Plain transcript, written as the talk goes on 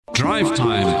Drive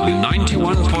Time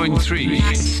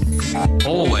 91.3.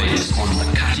 Always on the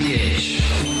cutting edge.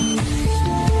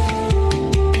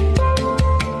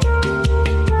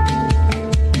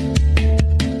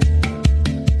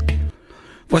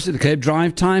 What's it, Cape?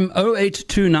 Drive Time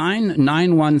 0829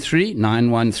 913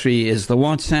 913 is the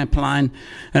WhatsApp line.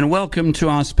 And welcome to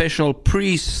our special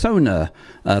Pre-SONA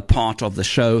part of the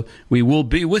show. We will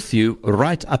be with you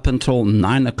right up until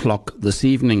 9 o'clock this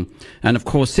evening. And of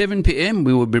course, 7 p.m.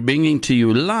 we will be bringing to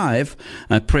you live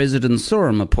President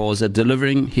Cyril Ramaphosa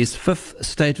delivering his 5th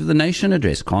State of the Nation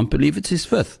address. Can't believe it's his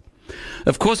 5th.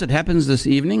 Of course, it happens this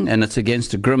evening, and it's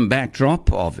against a grim backdrop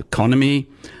of economy,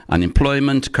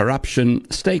 unemployment,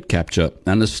 corruption, state capture,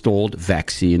 and a stalled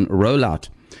vaccine rollout.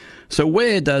 So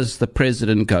where does the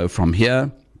president go from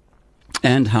here,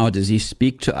 and how does he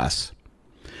speak to us?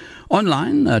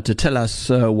 Online, to tell us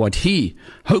what he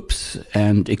hopes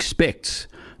and expects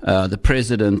the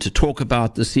president to talk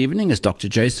about this evening is Dr.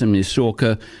 Jason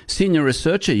Musyoka, Senior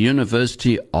Researcher,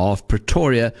 University of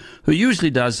Pretoria, who usually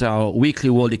does our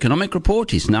weekly World Economic Report.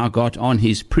 He's now got on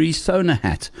his Pre-SONA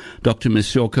hat. Dr.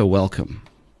 Musyoka, welcome.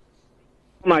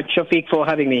 Much, Shafiq, for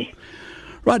having me.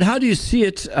 Right, how do you see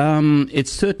it? It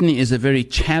certainly is a very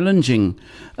challenging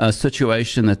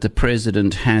situation that the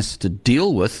president has to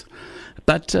deal with,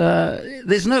 but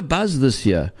there's no buzz this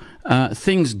year.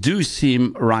 Things do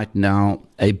seem right now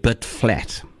a bit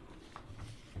flat.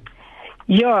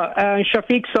 Yeah,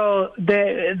 Shafiq, so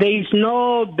there is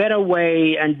no better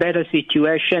way and better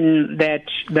situation that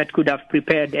could have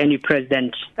prepared any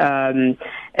president. And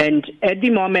at the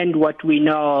moment, what we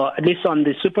know, at least on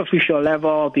the superficial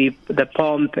level, the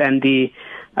pomp and the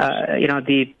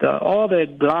all the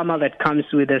glamour that comes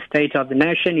with the state of the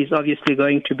nation is obviously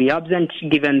going to be absent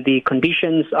given the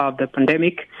conditions of the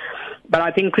pandemic. But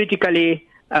I think critically,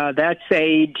 that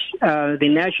said, the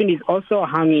nation is also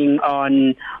hanging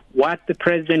on what the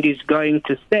president is going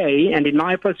to say. And in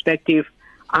my perspective,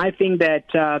 I think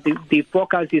that the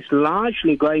focus is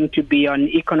largely going to be on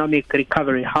economic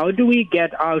recovery. How do we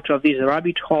get out of this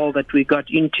rabbit hole that we got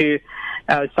into?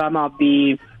 Some of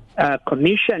the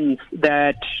commissions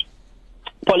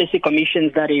policy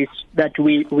commissions that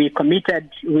we committed,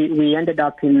 we ended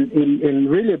up in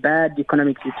really bad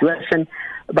economic situation.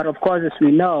 But of course, as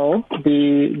we know,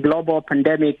 the global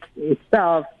pandemic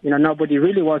itself, nobody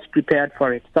really was prepared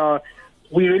for it. So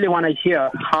we really want to hear,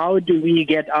 how do we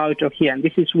get out of here? And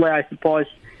this is where I suppose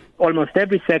almost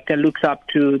every sector looks up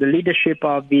to the leadership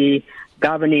of the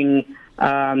governing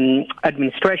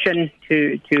administration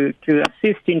to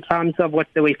assist in terms of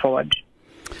what's the way forward.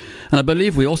 And I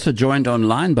believe we also joined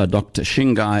online by Dr.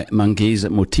 Shingai Mangiza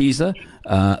Mutiza,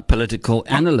 political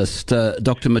analyst.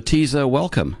 Dr. Mutiza,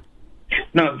 welcome.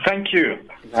 No, thank you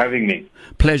for having me.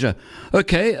 Pleasure.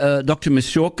 Okay, Dr.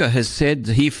 Musyoka has said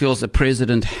he feels the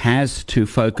president has to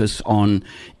focus on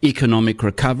economic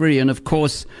recovery. And of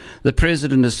course, the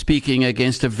president is speaking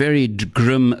against a very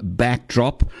grim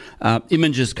backdrop.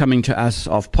 Images coming to us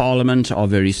of Parliament are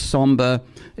very somber.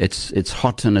 It's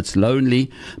hot and it's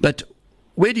lonely. But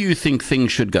where do you think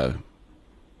things should go?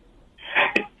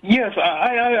 Yes,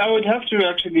 I would have to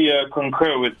actually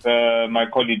concur with my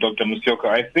colleague, Dr. Musyoka.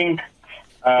 I think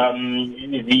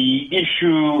the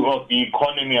issue of the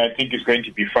economy, I think, is going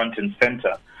to be front and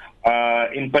center.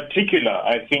 In particular,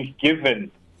 I think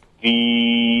given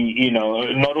the,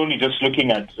 not only just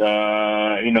looking at,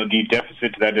 the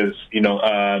deficit that is,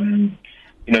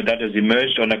 that has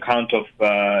emerged on account of,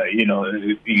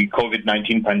 the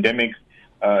COVID-19 pandemic.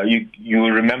 You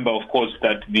remember, of course,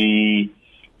 that the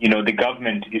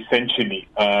government essentially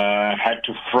had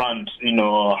to front,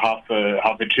 half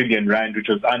a trillion rand, which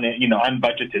was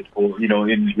unbudgeted for,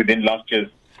 within last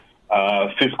year's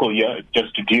fiscal year,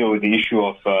 just to deal with the issue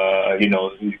of,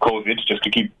 COVID, just to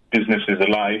keep businesses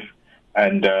alive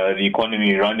and the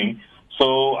economy running.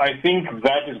 So I think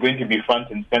that is going to be front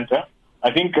and center.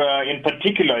 I think, in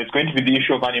particular, it's going to be the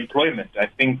issue of unemployment. I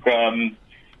think,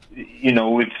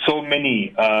 with so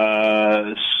many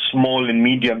small and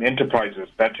medium enterprises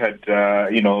that had,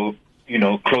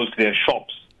 closed their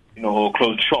shops, or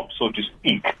closed shops, so to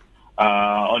speak,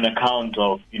 on account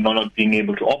of, not being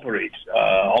able to operate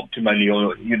optimally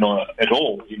or, at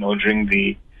all, during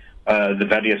the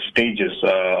various stages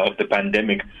of the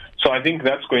pandemic. So I think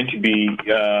that's going to be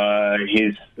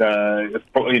his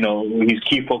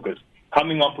key focus.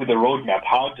 Coming up with a roadmap,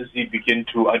 how does he begin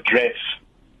to address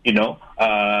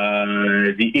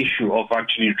the issue of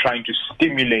actually trying to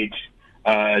stimulate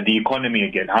the economy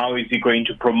again? How is he going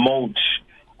to promote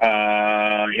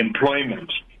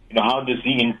employment? How does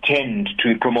he intend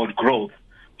to promote growth?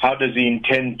 How does he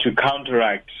intend to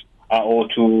counteract or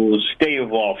to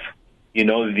stave off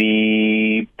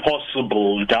the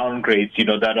possible downgrades,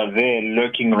 that are there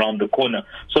lurking around the corner.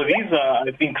 So these are,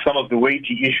 I think, some of the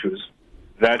weighty issues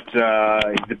that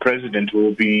the president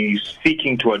will be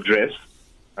seeking to address.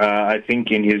 I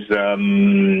think in his,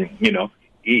 in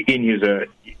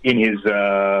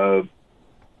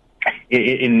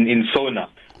SONA.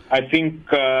 I think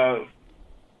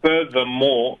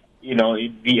furthermore,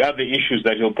 the other issues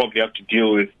that he'll probably have to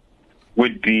deal with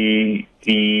would be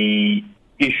the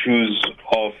issues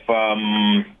of,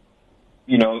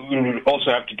 we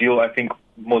also have to deal, I think,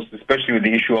 most especially with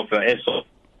the issue of ESO,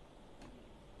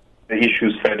 the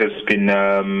issues that has been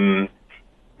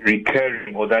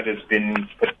recurring or that has been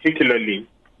particularly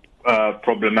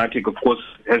problematic, of course,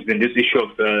 has been this issue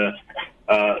of the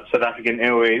South African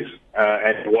Airways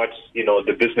and what,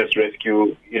 the business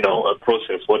rescue,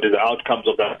 process. What are the outcomes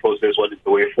of that process? What is the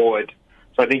way forward?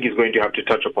 So I think he's going to have to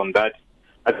touch upon that.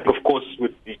 I think, of course,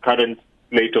 with the current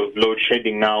slate of load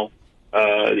shedding now,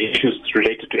 the issues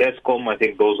related to ESCOM, I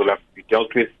think those will have to be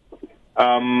dealt with.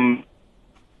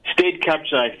 State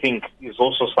capture, I think, is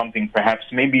also something perhaps,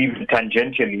 maybe even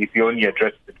tangentially, if you only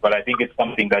address it, but I think it's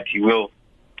something that you will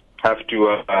have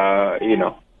to,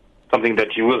 something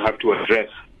that you will have to address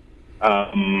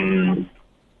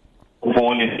for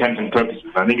all intents and purposes.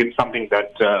 I think it's something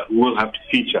that will have to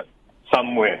feature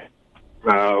somewhere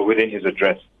within his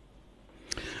address.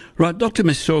 Right, Dr.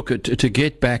 Musyoka, to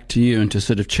get back to you and to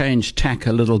sort of change tack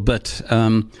a little bit,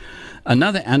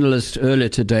 another analyst earlier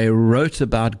today wrote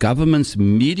about government's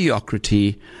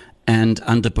mediocrity and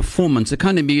underperformance, the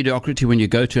kind of mediocrity when you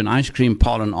go to an ice cream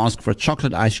parlor and ask for a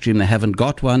chocolate ice cream, they haven't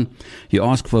got one. You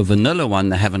ask for a vanilla one,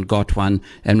 they haven't got one.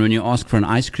 And when you ask for an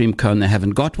ice cream cone, they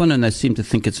haven't got one, and they seem to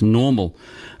think it's normal.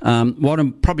 What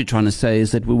I'm probably trying to say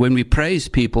is that when we praise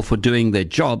people for doing their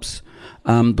jobs,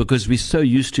 because we're so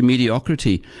used to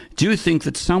mediocrity, do you think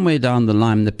that somewhere down the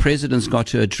line the president's got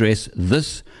to address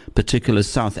this particular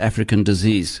South African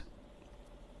disease?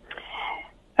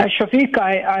 Shafiq,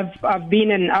 I've been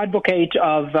an advocate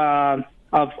of the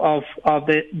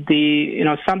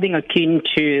something akin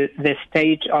to the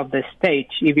state of the state.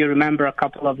 If you remember a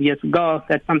couple of years ago,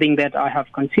 that's something that I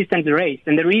have consistently raised.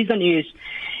 And the reason is,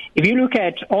 if you look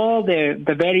at all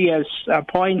the various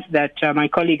points that my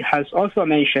colleague has also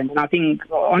mentioned, and I think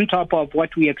on top of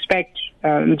what we expect,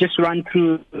 just run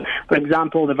through, for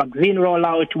example, the vaccine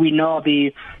rollout. We know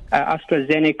the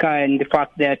AstraZeneca and the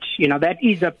fact that, that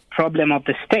is a problem of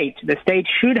the state. The state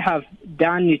should have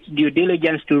done its due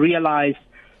diligence to realize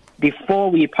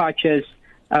before we purchase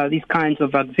these kinds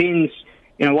of vaccines,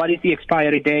 what is the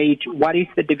expiry date, what is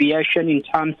the deviation in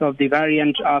terms of the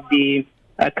variant of the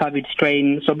COVID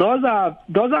strain. So those are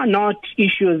not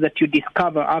issues that you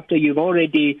discover after you've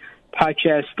already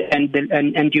purchased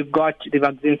and you've got the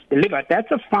vaccines delivered. That's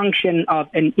a function of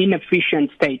an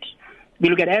inefficient state. We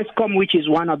look at ESCOM, which is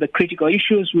one of the critical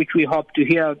issues which we hope to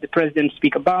hear the president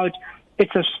speak about.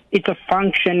 It's a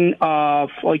function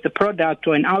of, or it's a product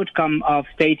or an outcome of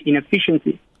state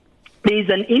inefficiency. There's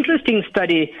an interesting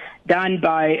study done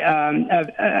by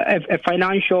a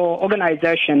financial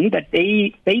organization that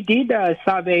they did a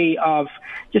survey of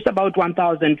just about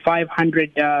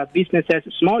 1,500 businesses,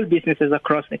 small businesses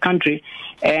across the country.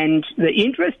 And the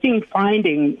interesting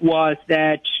finding was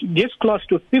that just close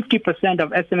to 50%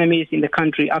 of SMMEs in the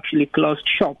country actually closed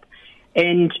shop.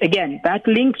 And again, that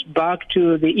links back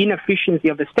to the inefficiency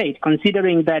of the state,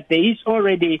 considering that there is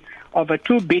already over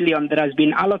 2 billion that has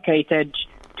been allocated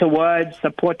towards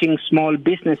supporting small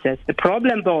businesses. The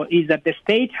problem, though, is that the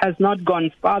state has not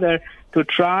gone further to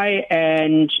try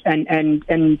and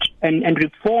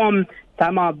reform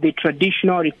some of the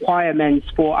traditional requirements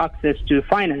for access to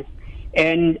finance.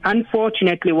 And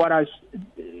unfortunately,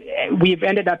 we've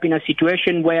ended up in a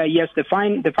situation where, yes, the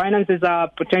finances are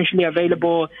potentially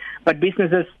available, but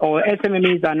businesses or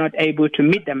SMMEs are not able to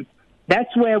meet them.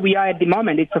 That's where we are at the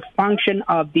moment. It's a function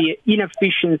of the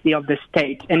inefficiency of the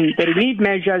state. And the relief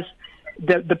measures,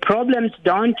 the problems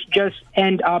don't just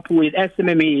end up with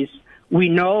SMMEs. We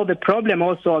know the problem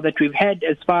also that we've had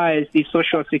as far as the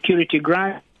social security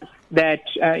grants, that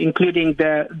including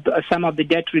some of the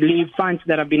debt relief funds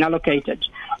that have been allocated.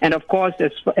 And of course,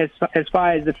 as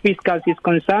far as the fiscal is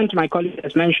concerned, my colleague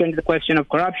has mentioned the question of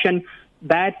corruption.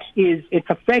 It's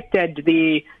affected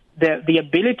the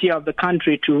ability of the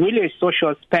country to really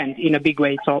social spend in a big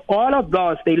way. So all of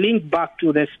those, they link back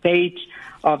to the state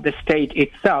of the state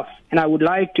itself. And I would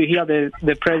like to hear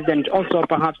the president also,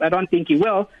 perhaps, I don't think he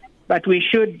will, but we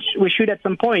should at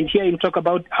some point hear him talk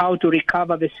about how to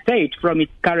recover the state from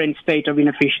its current state of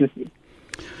inefficiency.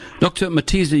 Dr.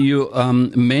 Mutiza, you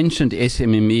mentioned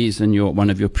SMMEs in one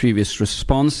of your previous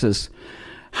responses.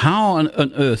 How on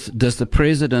earth does the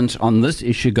president on this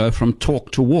issue go from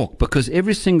talk to walk? Because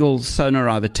every single SONA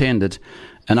I've attended,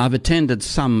 and I've attended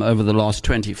some over the last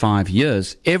 25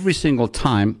 years, every single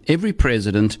time, every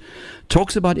president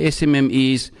talks about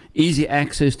SMMEs, easy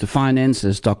access to finance,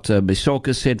 as Dr.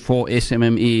 Musyoka said, for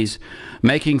SMMEs,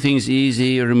 making things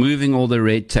easy, removing all the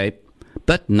red tape,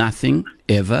 but nothing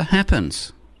ever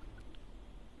happens.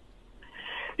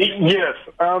 Yes.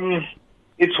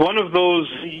 It's one of those,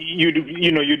 you'd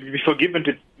be forgiven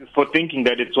for thinking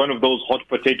that it's one of those hot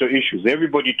potato issues.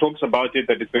 Everybody talks about it,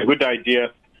 that it's a good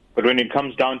idea, but when it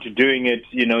comes down to doing it,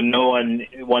 no one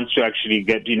wants to actually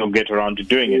get around to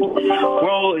doing it.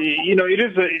 Well, it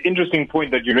is an interesting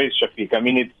point that you raised, Shafiq. I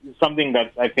mean, it's something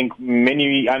that I think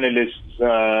many analysts,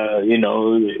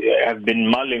 have been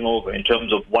mulling over in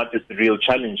terms of what is the real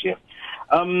challenge here.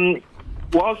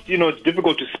 Whilst, it's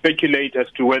difficult to speculate as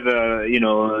to whether,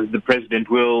 the president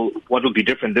what will be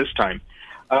different this time,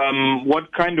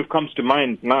 what kind of comes to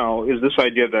mind now is this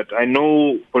idea that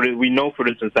we know, for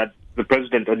instance, that the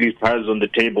president at least has on the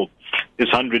table this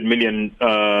 100 million,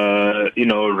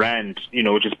 rand,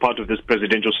 which is part of this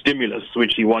presidential stimulus,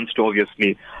 which he wants to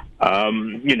obviously,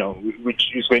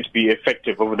 which is going to be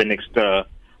effective over the next 3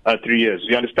 years.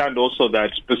 We understand also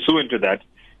that pursuant to that,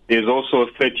 there's also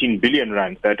 13 billion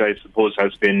rand that I suppose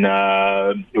has been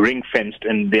ring-fenced,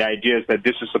 and the idea is that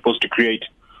this is supposed to create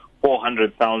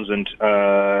 400,000,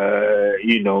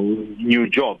 new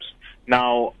jobs.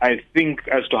 Now, I think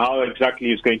as to how exactly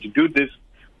he's going to do this,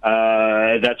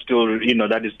 that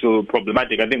is still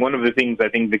problematic. I think one of the things,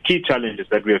 the key challenges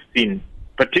that we have seen,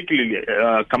 particularly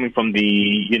coming from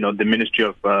the Ministry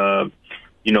of,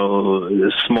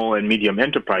 Small and Medium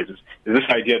Enterprises, is this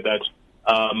idea that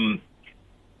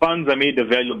funds are made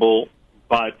available,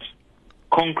 but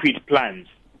concrete plans,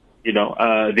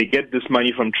 they get this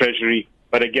money from Treasury,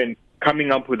 but again,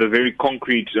 coming up with a very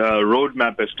concrete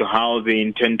roadmap as to how they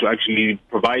intend to actually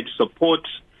provide support,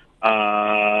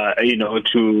 to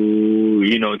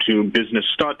business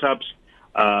startups,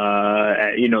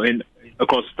 in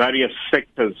across various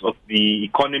sectors of the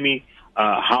economy,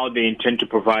 how they intend to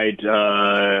provide,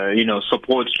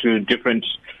 support to different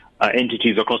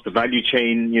entities across the value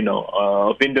chain,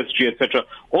 of industry, etc.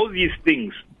 All these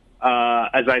things,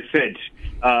 as I said,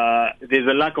 there's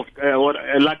a lack of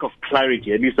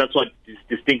clarity. At least that's what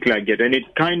distinctly I get, and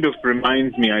it kind of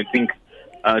reminds me, I think,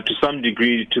 to some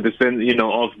degree, to the sense,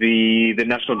 of the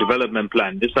National Development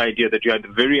Plan. This idea that you had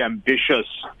a very ambitious,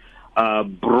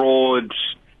 broad,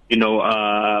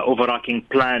 overarching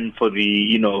plan for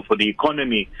the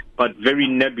economy, but very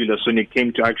nebulous when it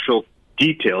came to actual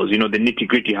details, the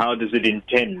nitty-gritty. How does it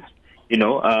intend,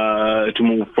 to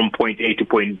move from point A to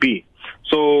point B?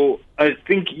 So I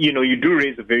think, you do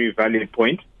raise a very valid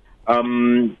point.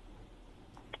 The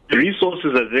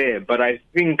resources are there, but I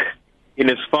think in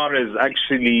as far as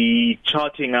actually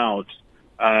charting out,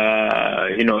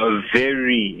 a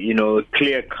very,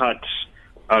 clear-cut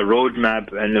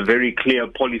roadmap and a very clear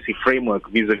policy framework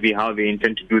vis-a-vis how they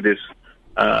intend to do this,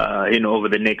 over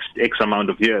the next X amount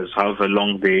of years, however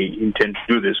long they intend to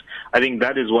do this. I think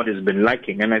that is what has been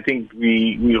lacking, and I think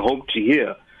we hope to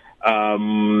hear,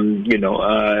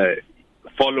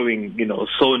 following,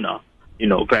 SONA,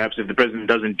 perhaps if the president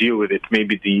doesn't deal with it,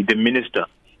 maybe the minister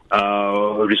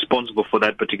responsible for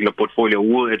that particular portfolio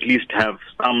will at least have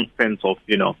some sense of,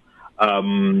 a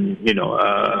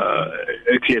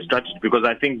clear strategy. Because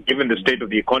I think, given the state of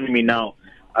the economy now,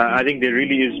 I think there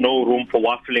really is no room for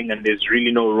waffling, and there's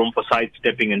really no room for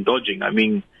sidestepping and dodging. I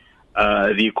mean,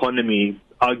 the economy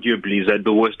arguably is at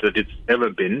the worst that it's ever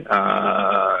been,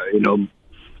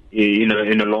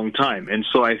 in a long time. And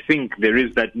so I think there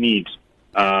is that need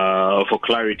for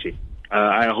clarity.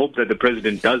 I hope that the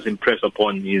president does impress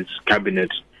upon his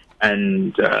cabinet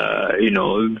and,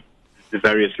 the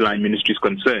various line ministries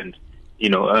concerned,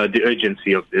 the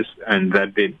urgency of this, and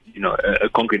that a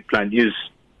concrete plan is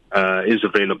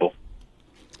available.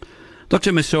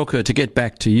 Dr. Musyoka, to get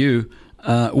back to you,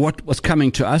 what was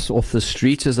coming to us off the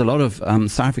streets is a lot of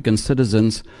South African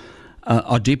citizens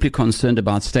are deeply concerned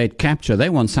about state capture. They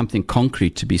want something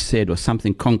concrete to be said or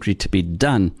something concrete to be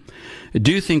done.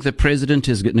 Do you think the president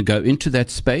is going to go into that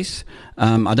space?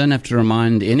 I don't have to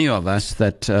remind any of us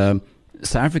that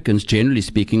South Africans, generally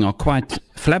speaking, are quite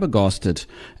flabbergasted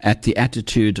at the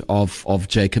attitude of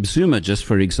Jacob Zuma, just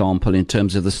for example, in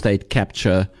terms of the state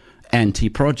capture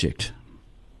anti-project.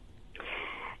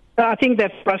 I think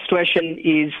that frustration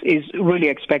is really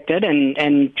expected,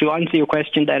 and to answer your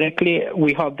question directly,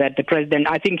 we hope that the president,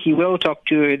 I think he will talk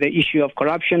to the issue of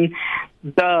corruption,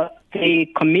 the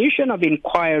commission of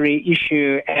inquiry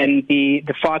issue, and the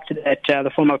fact that the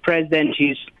former president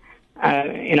is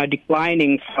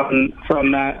declining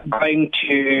from going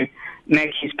to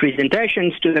make his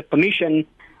presentations to the commission.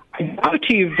 I doubt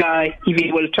if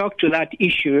he will talk to that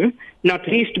issue, not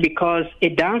least because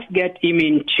it does get him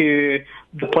into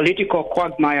the political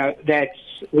quagmire that's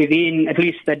within at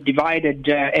least the divided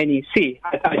NEC.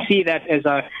 I see that as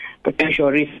a potential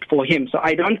risk for him. So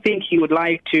I don't think he would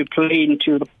like to play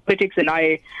into the politics, and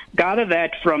I gather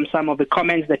that from some of the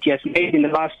comments that he has made in the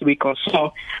last week or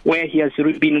so, where he has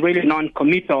been really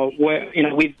non-committal, where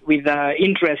with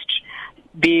interest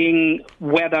being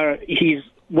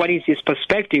what is his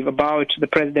perspective about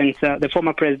the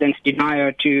former president's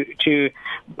denial to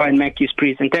go and make his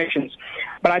presentations.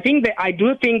 But I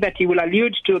do think that he will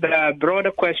allude to the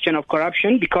broader question of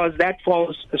corruption, because that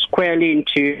falls squarely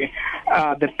into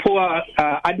the poor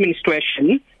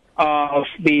administration of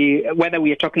whether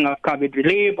we are talking of COVID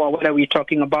relief or whether we're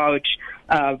talking about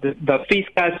the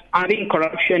fiscus. I think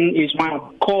corruption is one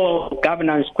of the core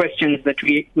governance questions that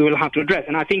we will have to address,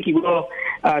 and I think he will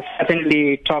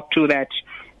certainly talk to that.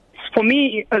 For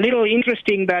me, a little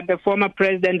interesting that the former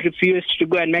president refused to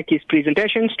go and make his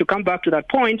presentations. To come back to that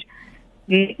point,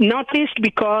 not least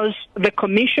because the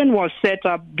commission was set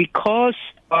up because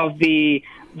of the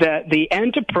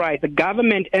enterprise, the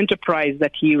government enterprise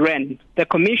that he ran. The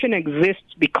commission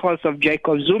exists because of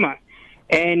Jacob Zuma,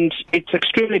 and it's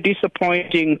extremely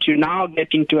disappointing to now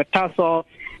get into a tussle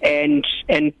and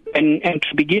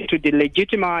to begin to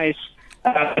delegitimize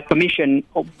the commission,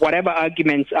 whatever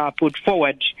arguments are put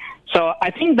forward. So I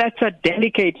think that's a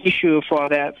delicate issue for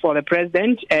the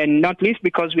president, and not least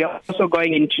because we are also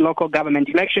going into local government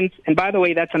elections. And by the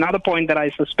way, that's another point that I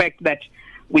suspect that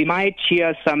we might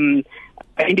hear some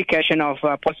indication of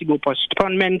possible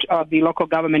postponement of the local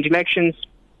government elections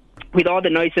with all the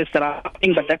noises that are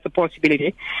happening, but that's a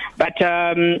possibility. But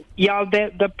the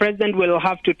president will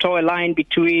have to toe a line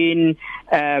between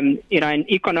an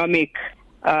economic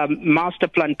master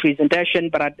plan presentation,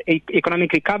 but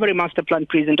economic recovery master plan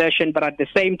presentation, but at the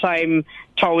same time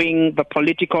towing the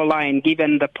political line,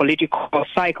 given the political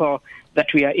cycle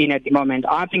that we are in at the moment.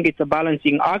 I think it's a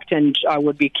balancing act, and I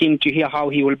would be keen to hear how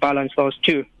he will balance those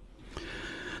two.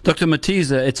 Dr.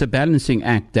 Mutiza, it's a balancing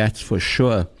act, that's for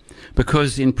sure.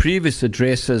 Because in previous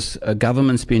addresses,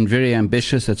 government's been very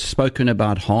ambitious. It's spoken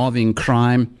about halving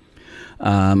crime,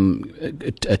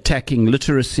 attacking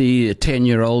literacy.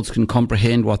 10-year-olds can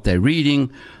comprehend what they're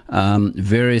reading,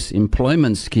 various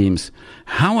employment schemes.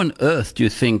 How on earth do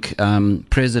you think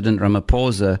President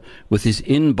Ramaphosa, with his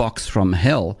inbox from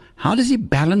hell, how does he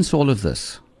balance all of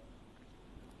this?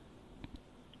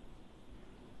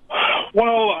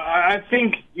 Well, I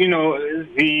think,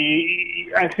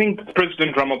 I think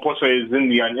President Ramaphosa is in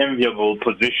the unenviable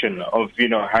position of,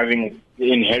 having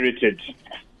inherited,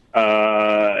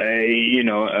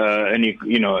 an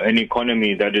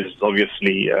economy that is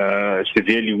obviously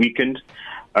severely weakened.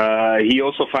 He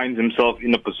also finds himself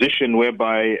in a position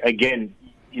whereby, again,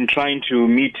 in trying to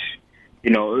meet,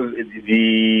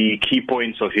 the key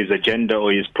points of his agenda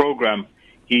or his program,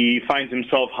 he finds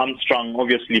himself hamstrung,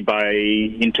 obviously, by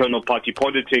internal party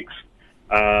politics.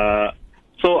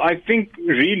 So I think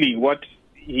really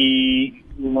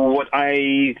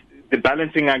the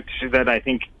balancing act that I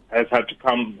think has had to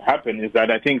happen is that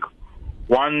I think,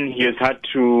 one, he has had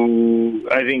to,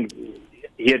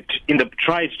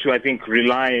 tried to,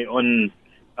 rely on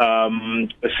a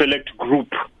select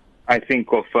group, I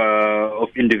think, of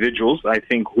individuals, I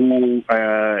think, who,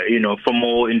 from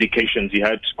all indications, he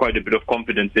had quite a bit of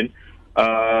confidence in.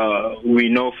 We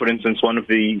know, for instance, one of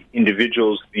the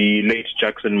individuals, the late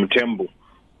Jackson Mutembu,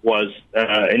 was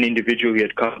an individual he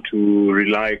had come to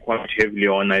rely quite heavily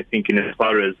on, I think, in as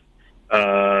far as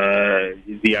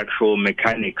the actual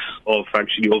mechanics of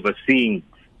actually overseeing,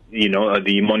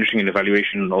 the monitoring and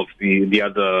evaluation of the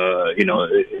other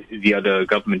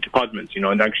government departments,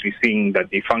 and actually seeing that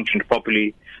they functioned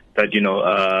properly, that,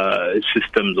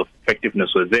 systems of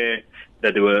effectiveness were there,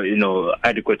 that there were,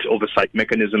 adequate oversight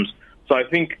mechanisms. So I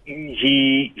think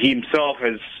he himself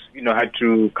has, had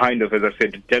to kind of, as I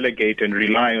said, delegate and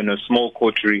rely on a small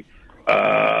coterie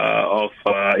of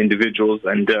individuals,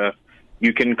 and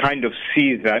you can kind of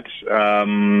see that,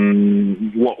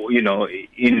 in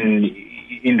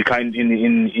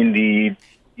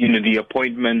the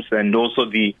appointments and also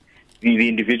the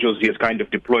individuals he has kind of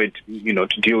deployed,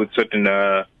 to deal with certain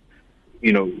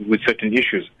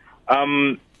issues.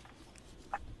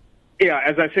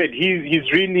 As I said,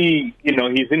 he's really,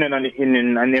 he's in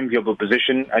an unenviable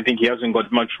position. I think he hasn't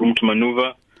got much room to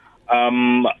maneuver.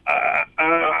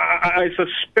 I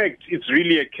suspect it's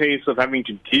really a case of having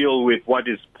to deal with what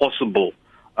is possible,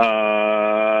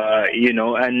 and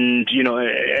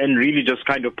really just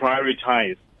kind of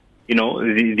prioritize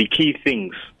the key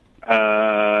things,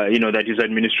 that his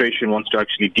administration wants to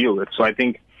actually deal with. So I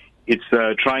think it's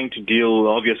trying to deal,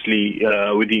 obviously,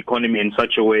 with the economy in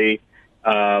such a way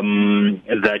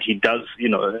that he does, he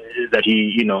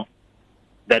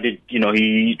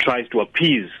tries to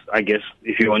appease, I guess,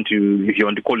 if you want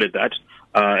to call it that,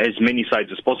 as many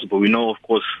sides as possible. We know, of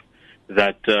course,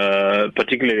 that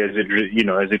particularly as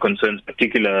it concerns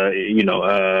particular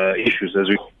issues, as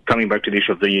we're coming back to the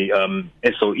issue of the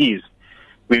SOEs,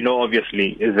 we know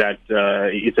obviously that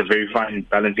it's a very fine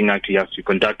balancing act he has to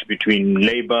conduct between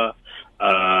labor,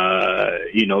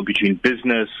 between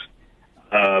business,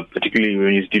 particularly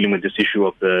when he's dealing with this issue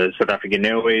of the South African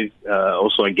Airways,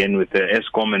 also again with the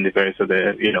Eskom and the various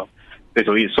other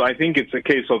SOEs. So I think it's a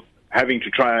case of having to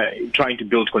trying to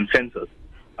build consensus.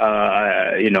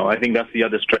 I think that's the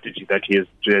other strategy that he has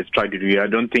tried to do. I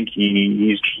don't think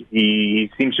he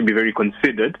seems to be very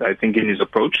considered, I think, in his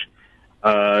approach,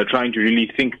 trying to really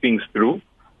think things through,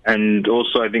 and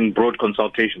also I think broad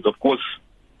consultations. Of course,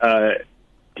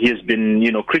 he has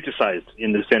been criticized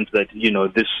in the sense that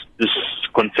this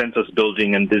consensus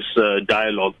building and this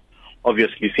dialogue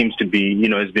obviously seems to be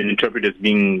has been interpreted as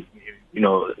being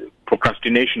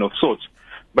procrastination of sorts.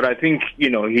 But I think,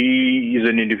 he is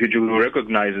an individual who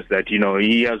recognizes that,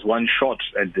 he has one shot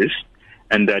at this,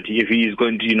 and that if he's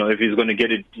going to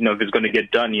get it, if it's going to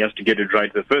get done, he has to get it right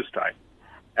the first time.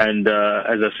 And,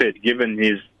 as I said, given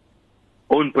his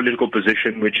own political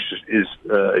position, which is,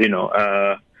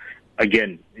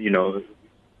 again,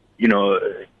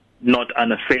 not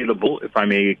unassailable, if I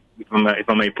may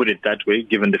put it that way,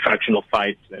 given the factional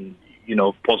fights and,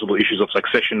 possible issues of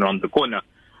succession around the corner.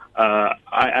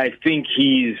 I think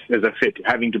he's, as I said,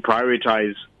 having to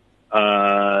prioritize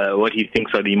what he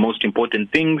thinks are the most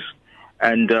important things,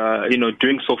 and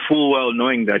doing so full well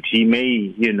knowing that he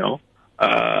may,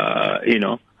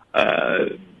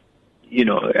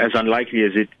 as unlikely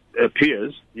as it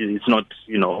appears, it's not,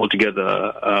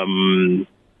 altogether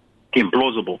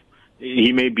implausible.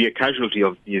 He may be a casualty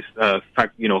of these,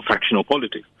 factional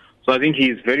politics. So I think he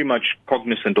is very much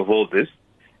cognizant of all this.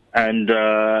 And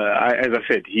as I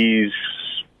said, he's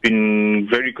been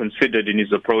very considered in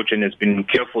his approach and has been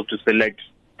careful to select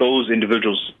those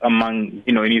individuals among,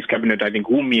 in his cabinet, I think,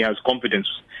 whom he has confidence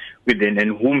within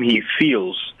and whom he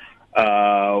feels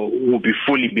will be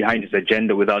fully behind his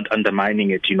agenda without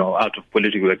undermining it, out of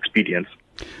political expedience.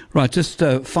 Right, just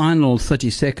final 30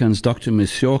 seconds, Dr.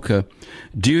 Musyoka.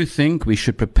 Do you think we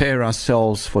should prepare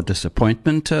ourselves for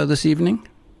disappointment this evening?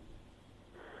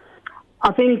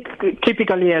 I think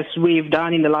typically, as we've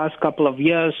done in the last couple of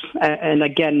years, and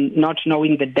again, not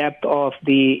knowing the depth of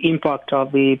the impact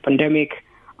of the pandemic,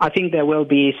 I think there will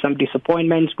be some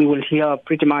disappointments. We will hear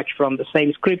pretty much from the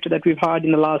same script that we've heard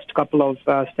in the last couple of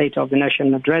State of the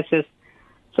Nation addresses.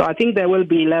 So I think there will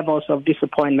be levels of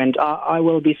disappointment. I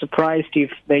will be surprised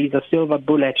if there is a silver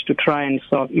bullet to try and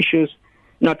solve issues,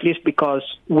 not least because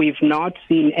we've not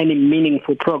seen any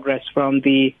meaningful progress from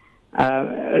the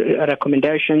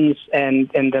recommendations and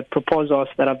the proposals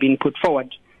that have been put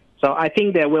forward. So I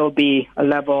think there will be a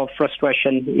level of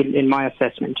frustration in my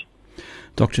assessment.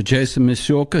 Dr. Jason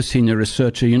Musyoka, Senior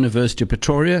Researcher, University of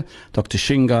Pretoria. Dr.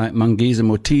 Shingai Mangiza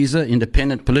Mutiza,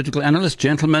 Independent Political Analyst.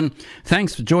 Gentlemen,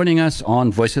 thanks for joining us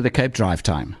on Voice of the Cape Drive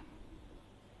Time.